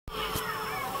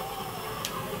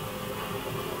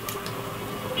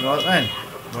Right then,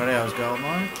 Warios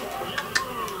Goldmine.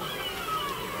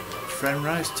 Friend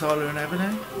race, Tyler and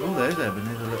Eboni. Oh, there's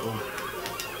Eboni, the little...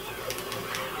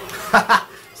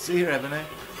 See you, Eboni.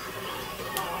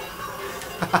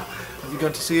 Have you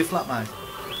gone to see your flatmate?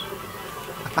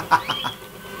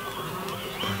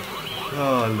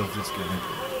 Oh, I love this game.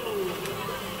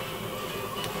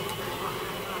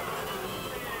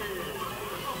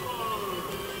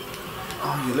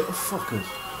 Oh, you little fuckers.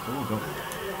 Oh, God.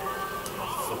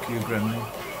 Fuck you, Gremlin.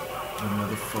 You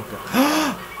motherfucker.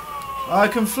 I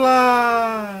can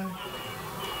fly!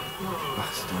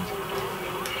 Bastard.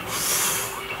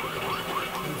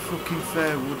 How fucking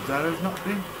fair would that have not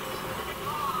been?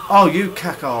 Oh, you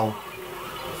cackhole.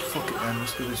 Fuck it then,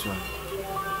 let's go this way.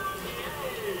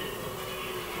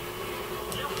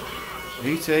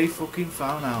 E.T. fucking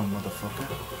phone now, motherfucker.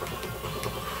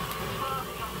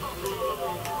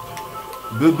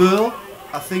 Boo-boo,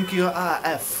 I think you are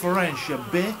a French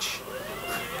bitch.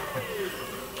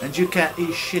 And you can't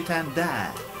eat shit and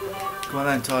die. Come on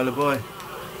then, Tyler boy.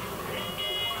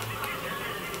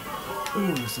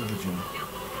 Ooh, let's have a jump.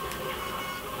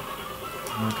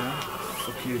 Okay,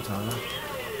 fuck you, Tyler.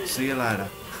 See you later.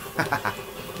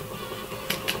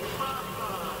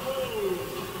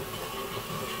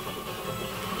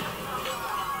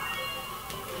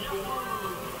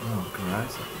 Oh,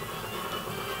 Christ.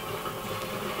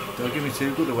 Don't give me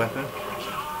too good a weapon.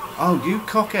 Oh, you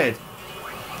cockhead.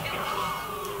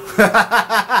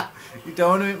 You don't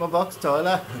want to hit my box,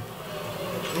 Tyler.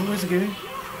 Oh, where's it going?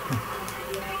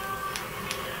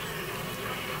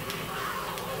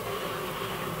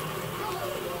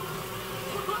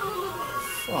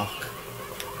 Fuck.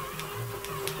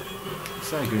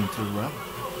 This ain't going too well.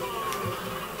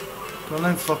 Come on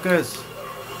then, fuckers.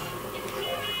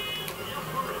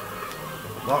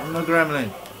 Welcome the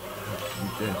gremlin. You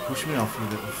dare push me off, you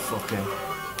little fucker.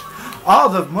 Oh,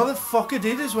 the motherfucker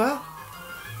did as well.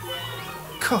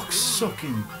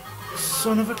 Cock-sucking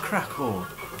son of a crackball.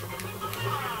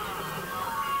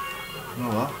 You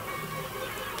know what?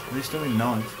 At least I'm in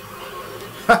ninth.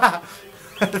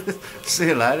 See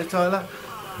you later, Tyler.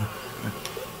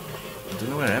 I don't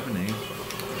know where Eboni is.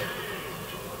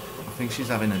 I think she's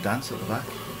having a dance at the back.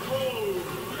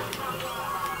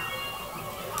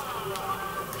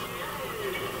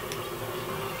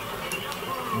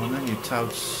 Come on then, you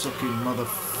toad-sucking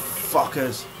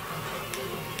motherfuckers.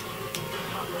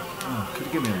 Oh, could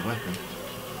have given me a weapon.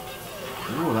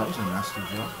 Oh, that was a nasty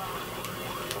drop.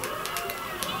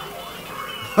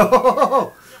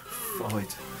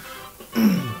 Fight.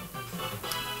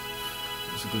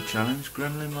 It's a good challenge,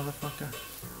 gremlin motherfucker.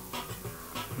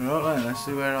 Right then, let's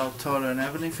see where old Tyler and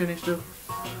Eboni finished up.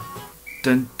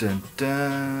 Dun dun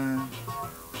dun.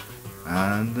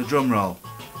 And the drum roll.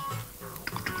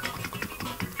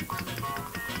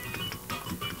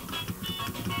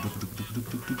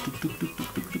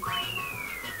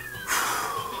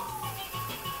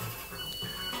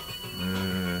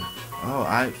 Oh,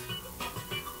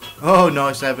 oh,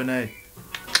 nice, Eboni.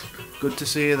 Good to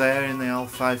see you there in the old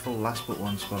faithful last but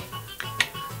one spot.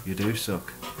 You do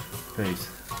suck. Peace.